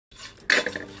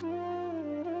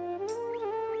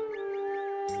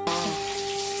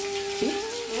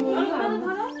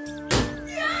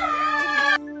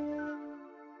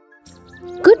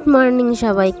Morning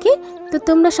সবাইকে। তো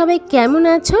তোমরা সবাই কেমন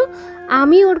আছো?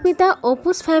 আমি অর্পিতা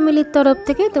অপুস ফ্যামিলির তরফ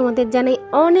থেকে তোমাদের জানাই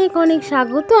অনেক অনেক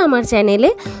স্বাগত আমার চ্যানেলে।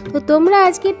 তো তোমরা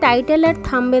আজকে টাইটেল আর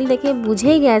থাম্বনেল দেখে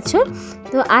বুঝেই গেছো।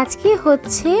 তো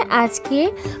আজকে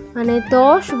মানে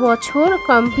 10 বছর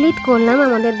কমপ্লিট করলাম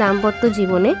আমাদের দাম্পত্য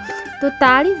জীবনে। তো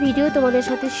তারই ভিডিও তোমাদের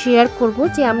সাথে শেয়ার করব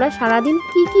যে আমরা সারাদিন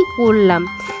কি কি করলাম।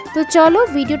 তো চলো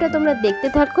ভিডিওটা তোমরা দেখতে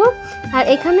থাকো। আর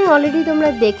এখানে অলরেডি তোমরা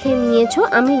দেখে নিয়েছো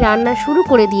আমি রান্না শুরু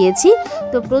করে দিয়েছি।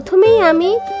 তো প্রথমেই আমি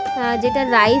যেটা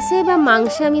রাইসে বা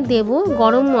মাংসে আমি দেব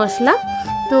গরম মশলা,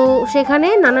 তো সেখানে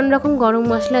নানান রকম গরম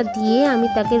মশলা দিয়ে আমি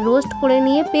তাকে রোস্ট করে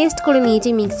নিয়ে পেস্ট করে নিয়েছি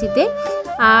মিক্সিতে।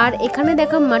 আর এখানে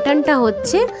দেখো মাটনটা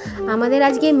হচ্ছে আমাদের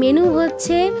আজকে মেনু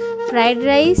হচ্ছে ফ্রাইড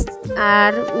রাইস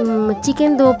আর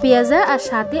চিকেন দো পেঁয়াজা আর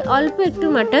সাথে অল্প একটু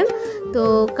মাটন। তো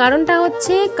কারণটা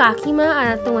হচ্ছে কাকিমা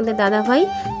আর তোমাদের দাদাভাই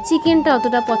চিকেনটা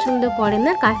অতটা পছন্দ করে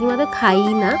না, কাকিমা তো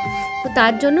খাইই না, তো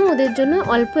তার জন্য ওদের জন্য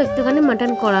অল্প একটুখানি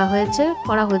মাটন করা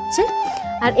হচ্ছে।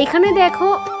 আর এখানে দেখো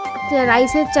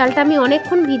রাইসের চালটা আমি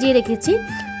অনেকক্ষণ ভিজিয়ে রেখেছি,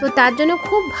 তো তার জন্য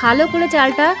খুব ভালো করে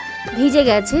চালটা ভিজে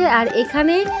গেছে। আর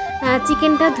এখানে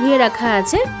চিকেনটা ধুয়ে রাখা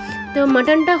আছে। তো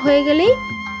মাটনটা হয়ে গেলেই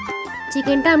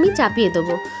চিকেনটা আমি চাপিয়ে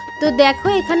দেবো। তো দেখো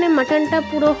এখানে মাটনটা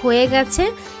পুরো হয়ে গেছে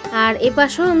আর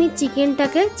এপাশেও আমি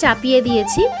চিকেনটাকে চাপিয়ে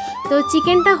দিয়েছি। তো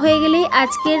চিকেনটা হয়ে গেলেই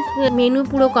আজকের মেনু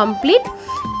পুরো কমপ্লিট।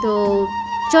 তো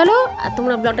চলো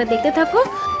তোমরা ব্লগটা দেখতে থাকো।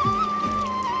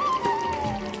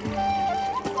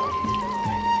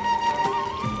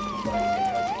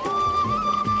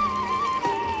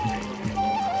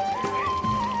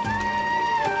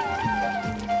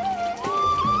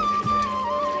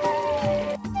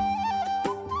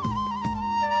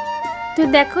 তো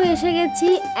দেখো এসে গেছি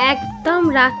একদম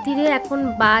রাত্রিরে, এখন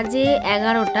বাজে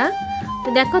 11টা। তো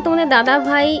দেখো তোমাদের দাদা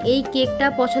ভাই এই কেকটা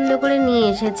পছন্দ করে নিয়ে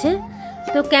এসেছে।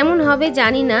 তো কেমন হবে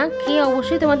জানি না, খেয়ে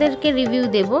অবশ্যই তোমাদেরকে রিভিউ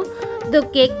দেব। তো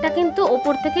কেকটা কিন্তু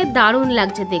ওপর থেকে দারুণ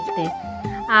লাগছে দেখতে।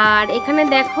 আর এখানে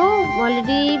দেখো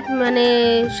অলরেডি মানে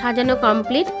সাজানো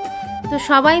কমপ্লিট। তো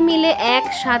সবাই মিলে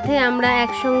একসাথে আমরা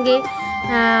একসঙ্গে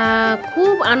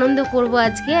খুব আনন্দ করব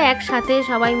আজকে। একসাথে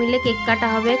সবাই মিলে কেক কাটা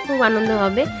হবে, খুব আনন্দ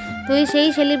হবে। তো সেই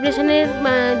সেলিব্রেশনের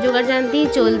জোগাড়যন্ত্রই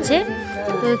চলছে।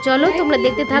 তো চলো তোমরা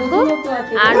দেখতে থাকো,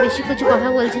 আর বেশি কিছু কথা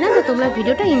বলছি না, তো তোমরা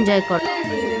ভিডিওটা এনজয় করো।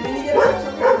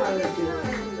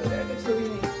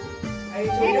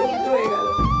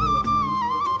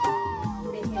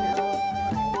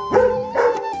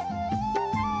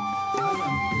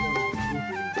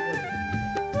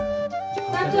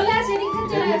 চলে আসে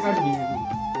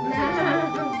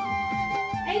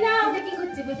এই না ওটা কি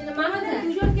করছে বুঝলে মা, আমাদের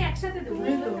দুজনকে একসাথে দেবো।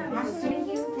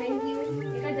 থ্যাংক ইউ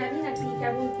এটা জানি না কি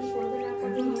কেমন কি করবে না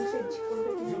করবে, মেসেজ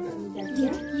করবে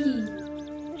কি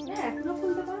হ্যাঁ এখনো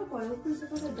খুলতে পারো, পরেও খুলতে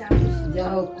পারো,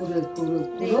 যাও করে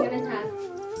এখানে থাক।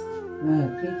 হ্যাঁ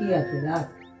ঠিকই আছে, রাখ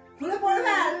খুলে পড়ে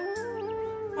না,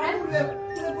 হ্যাঁ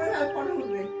খুলে পড়ে না, ফটো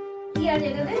উঠবে। কি আছে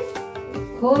এটাতে?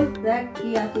 খোল দেখ কি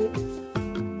আছে,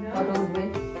 ফটো উঠবে।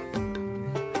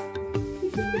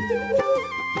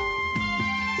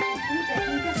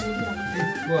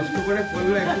 কষ্ট করে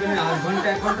করলো একটুখানি, 8 ঘন্টা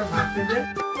 1 ঘন্টা ভাবতে দে।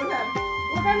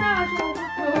 ওটা না আসো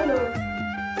হলো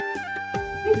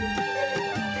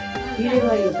কি রে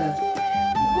ভাই ওটা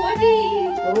ঘড়ি।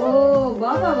 ও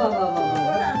বাবা বাবা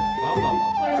বাবা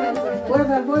করে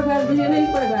ফেল দুজনেই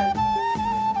করে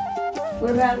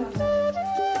ফেল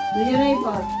দুজনেই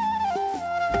পর।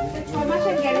 6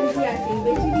 মাসের গ্যারান্টি আছে,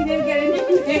 বেশি দিনের গ্যারান্টি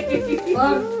নেই।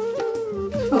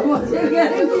 6 মাসের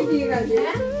গ্যারান্টি ঠিক আছে,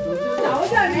 তাও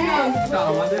জানি না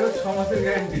আমাদেরও 6 মাসের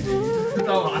গ্যারান্টি নেই,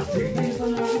 তাও আছে।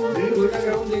 ওটা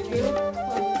কেমন দেখি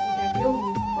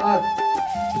আর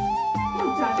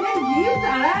যাবে গিয়ে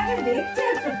তারা আগে দেখছে।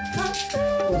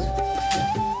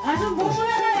 আসো বসো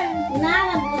না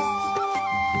না বস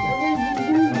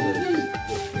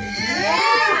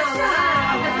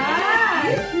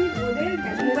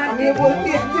আমি বলতে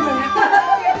এসেছিলাম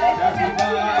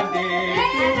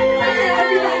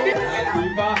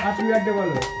হ্যাপি বার্থডে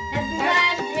বলো।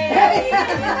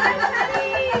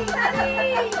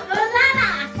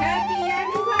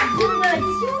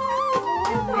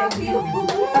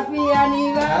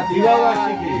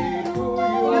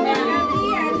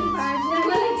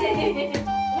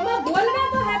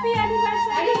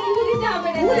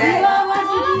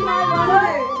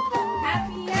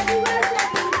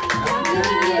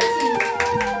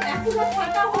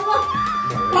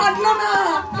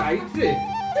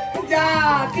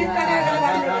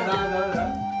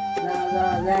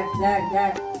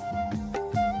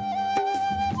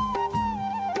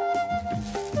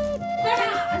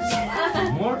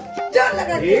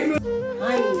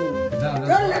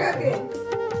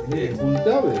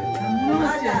 खुलते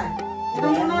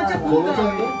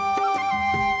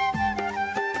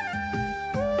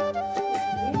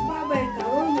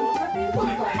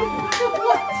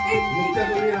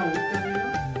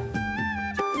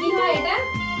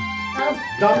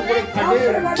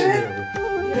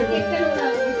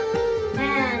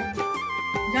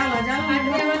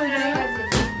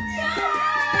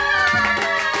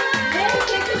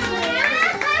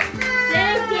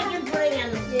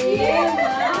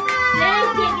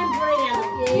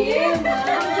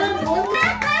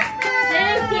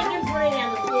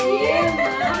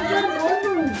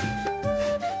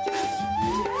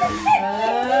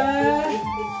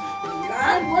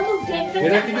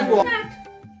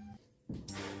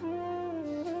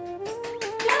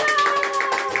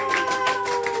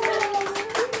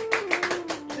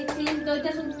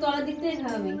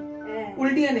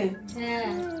উল্টিয়ে নে।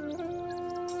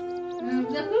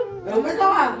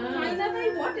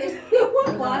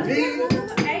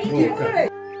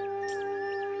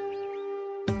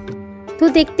 তো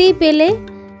দেখতেই পেলে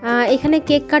এখানে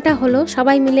কেক কাটা হলো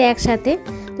সবাই মিলে একসাথে।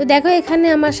 তো দেখো এখানে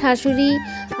আমার শাশুড়ি,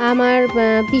 আমার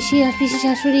পিসি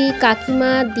শাশুড়ি,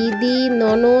 কাকিমা, দিদি,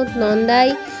 ননদ, নন্দাই,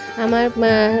 আমার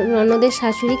ননদের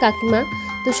শাশুড়ি, কাকিমা,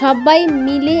 তো সবাই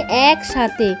মিলে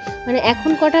একসাথে, মানে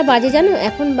এখন কটা বাজে জানো?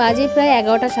 এখন বাজে প্রায়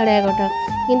 11টা সাড়ে 11টা,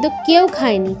 কিন্তু কেউ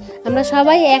খায়নি। আমরা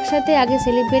সবাই একসাথে আগে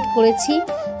সেলিব্রেট করেছি।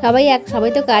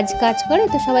 সবাই তো কাজ করে,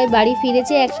 তো সবাই বাড়ি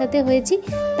ফিরেছে, একসাথে হয়েছি,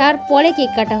 তারপরে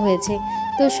কেক কাটা হয়েছে।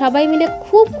 তো সবাই মিলে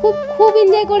খুব খুব খুব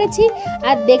এনজয় করেছি।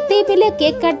 আর দেখতেই পেলে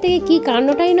কেক কাটতে গিয়ে কী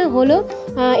কাণ্ডটাই না হলো।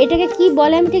 এটাকে কি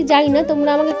বলে আমি ঠিক জানি না, তোমরা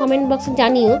আমাকে কমেন্ট বক্সে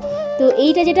জানিও। তো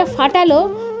এইটা যেটা ফাটালো,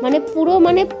 মানে পুরো,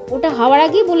 মানে ওটা হওয়ার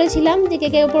আগেই বলেছিলাম যে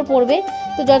কেকের ওপর পড়বে,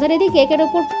 তো যথারীতি কেকের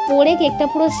ওপর পড়ে কেকটা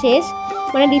পুরো শেষ।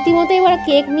 মানে রীতিমতো এবার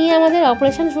কেক নিয়ে আমাদের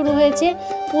অপারেশন শুরু হয়েছে।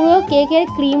 পুরো কেকের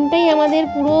ক্রিমটাই আমাদের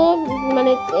পুরো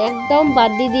মানে একদম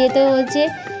বাদ দিয়ে দিতে হয়েছে।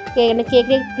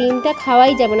 কেকের ক্রিমটা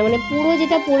খাওয়াই যাবে না, মানে পুরো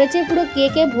যেটা পড়েছে পুরো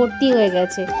কেকে ভর্তি হয়ে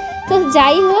গেছে। তো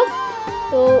যাই হোক,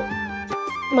 তো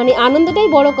মানে আনন্দটাই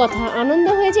বড় কথা, আনন্দ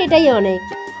হয়েছে এটাই অনেক।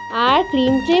 আর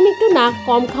ক্রিম ট্রিম একটু না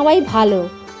কম খাওয়াই ভালো।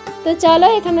 তো চলো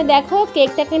এখানে দেখো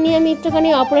কেকটাকে নিয়ে আমি একটুখানি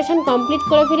অপারেশন কমপ্লিট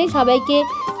করে ফেলি, সবাইকে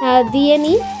দিয়ে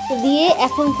নিই। দিয়ে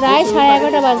এখন প্রায়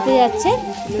 11:30 বাজতে যাচ্ছে।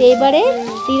 তো এবারে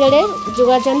ডিনারের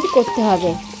জোগাড়যন্ত্র করতে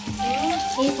হবে।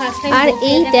 আর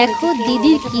এই দেখো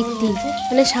দিদির কীর্তি,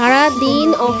 মানে সারা দিন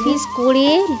অফিস করে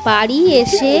বাড়ি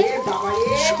এসে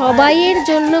সবাইয়ের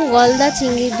জন্য গলদা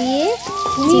চিংড়ি দিয়ে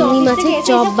চিংড়ি মাছের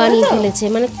চপ বানিয়ে ফেলেছে।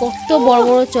 মানে কত বড়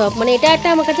বড় চপ, মানে এটা একটা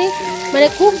আমার কাছে মানে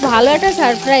খুব ভালো একটা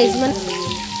সারপ্রাইজ। মানে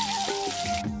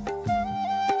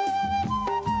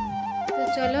তো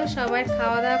চলো সবার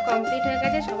খাওয়া দাওয়া কমপ্লিট হয়ে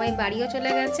গেছে, সবাই বাড়িও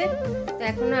চলে গেছে। তো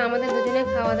এখনো আমাদের দুজনের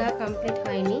খাওয়া দাওয়া কমপ্লিট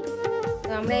হয়নি।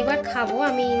 তো আমরা এবার খাবো।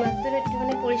 আমি মাত্র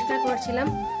একটুখানি পরিষ্কার করছিলাম,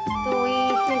 তো ওই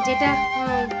যেটা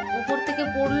উপর থেকে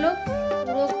পড়লো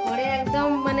পুরো ঘরে একদম,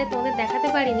 মানে তোমাদের দেখাতে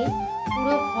পারিনি,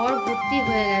 পুরো ঘর ভর্তি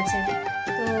হয়ে গেছে।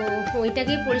 তো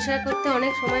ওইটাকেই পরিষ্কার করতে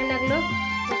অনেক সময় লাগলো।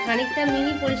 তো খানিকটা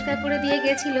মিনি পরিষ্কার করে দিয়ে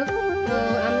গেছিলো, তো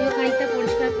আমিও খানিকটা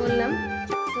পরিষ্কার করলাম।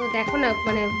 তো দেখো না,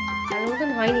 মানে তার মতন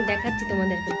হয়নি, দেখাচ্ছি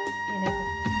তোমাদেরকে। দেখো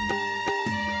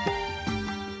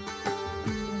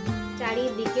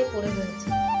চারিদিকে পড়ে রয়েছে,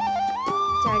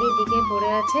 চারিদিকে পড়ে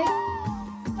আছে।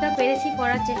 তা পেরেছি,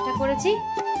 করার চেষ্টা করেছি।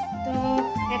 তো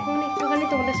এখন একটুখানি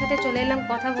তোমাদের সাথে চলে এলাম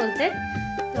কথা বলতে।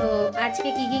 তো আজকে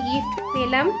কি কি গিফট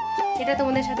পেলাম সেটা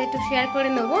তোমাদের সাথে একটু শেয়ার করে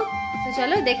নেবো। তো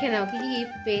চলো দেখে নাও কি কি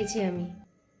গিফট পেয়েছি আমি।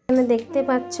 এখানে দেখতে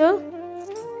পাচ্ছ,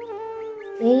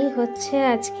 এই হচ্ছে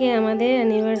আজকে আমাদের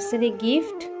অ্যানিভার্সারি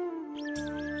গিফট।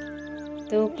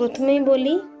 তো প্রথমেই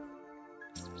বলি,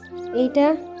 এইটা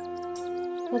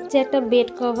হচ্ছে একটা বেড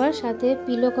কভার, সাথে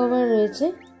পিলো কভার রয়েছে,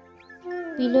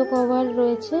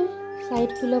 সাইড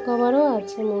পিলো কভারও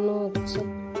আছে মনে হচ্ছে,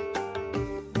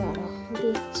 দাঁড়াও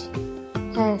দেখছি,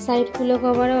 হ্যাঁ সাইড পিলো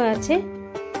কভারও আছে।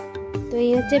 তো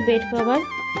এই হচ্ছে বেড কভার,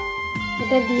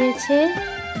 এটা দিয়েছে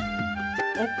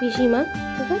এক পিসিমা,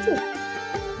 ঠিক আছে।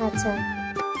 আচ্ছা,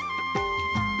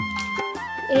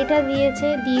 এটা দিয়েছে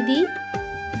দিদি।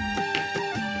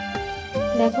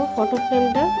 দেখো ফটো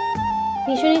ফ্রেমটা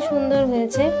ভীষণই সুন্দর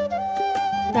হয়েছে,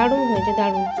 দারুণ হয়েছে,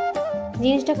 দারুণ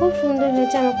জিনিসটা খুব সুন্দর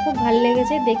হয়েছে, আমার খুব ভালো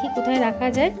লেগেছে। দেখি কোথায় রাখা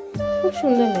যায়, খুব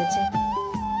সুন্দর হয়েছে।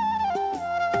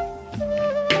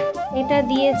 এটা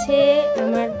দিয়েছে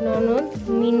আমার ননদ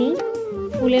মিনি,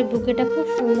 ফুলের বুকেটা খুব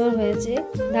সুন্দর হয়েছে,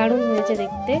 দারুণ হয়েছে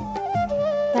দেখতে।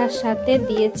 তার সাথে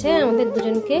দিয়েছে আমাদের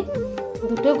দুজনকে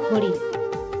দুটো ঘড়ি,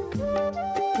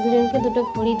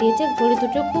 দিয়েছে। ঘড়ি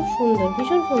দুটো খুব সুন্দর,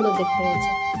 ভীষণ সুন্দর দেখতে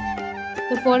হয়েছে।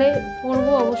 তো পরে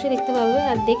পরবো, অবশ্যই দেখতে পাবে।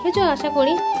 আর দেখেছো আশা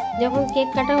করি, যখন কেক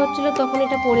কাটা হচ্ছিল তখন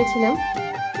এটা পরেছিলাম।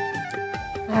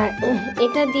 আর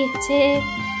এটা দিয়েছে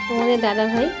তোমাদের দাদা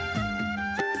ভাই,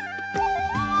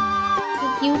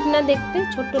 কিউট না দেখতে,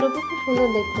 ছোট্টর উপর খুব সুন্দর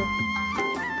দেখতে।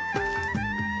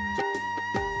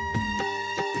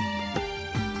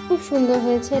 খুব সুন্দর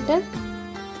হয়েছে এটা।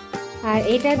 আর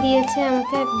এটা দিয়েছে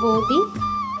আমাকে এক বৌদি,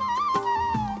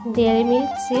 dairy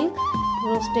milk silk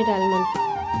roasted almond.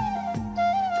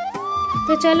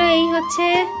 তো চলো, এই হচ্ছে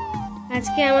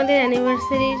আজকে আমাদের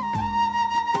অ্যানিভার্সারির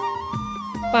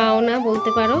পাওনা বলতে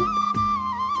পারো।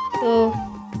 তো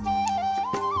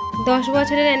 10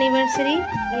 বছরের অ্যানিভার্সারি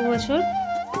এই বছর।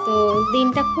 তো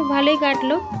দিনটা খুব ভালোই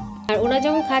কাটলো। আর ওরা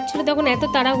যখন খাচ্ছিল তখন এত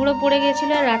তাড়াহুড়ো পড়ে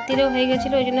গেছিলো আর রাত্রিরেও হয়ে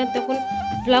গেছিলো, ওই জন্য তখন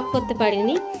ব্লগ করতে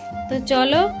পারিনি। তো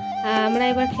চলো আমরা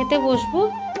এবার খেতে বসবো।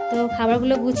 তো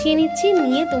খাবারগুলো গুছিয়ে নিচ্ছি,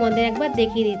 নিয়ে তোমাদের একবার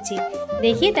দেখিয়ে দিচ্ছি,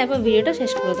 দেখিয়ে তারপর ভিডিওটা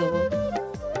শেষ করে দেবো।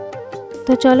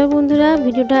 তো চলো বন্ধুরা,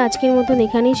 ভিডিওটা আজকের মতন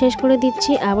এখানেই শেষ করে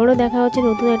দিচ্ছি। আবারও দেখা হচ্ছে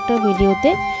নতুন একটা ভিডিওতে।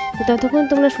 তো ততক্ষণ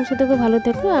তোমরা সুস্থ থেকো, ভালো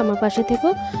থেকো, আমার পাশে থেকো।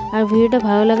 আর ভিডিওটা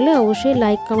ভালো লাগলে অবশ্যই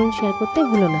লাইক, কমেন্ট, শেয়ার করতে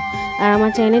ভুলো না। আর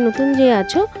আমার চ্যানেলে নতুন যে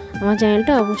আছো, আমার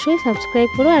চ্যানেলটা অবশ্যই সাবস্ক্রাইব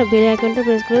করো আর বেল আইকনটা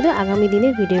প্রেস করে দাও আগামী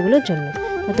দিনের ভিডিওগুলোর জন্য।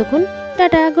 ততক্ষণ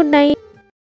টাটা, গুড নাইট।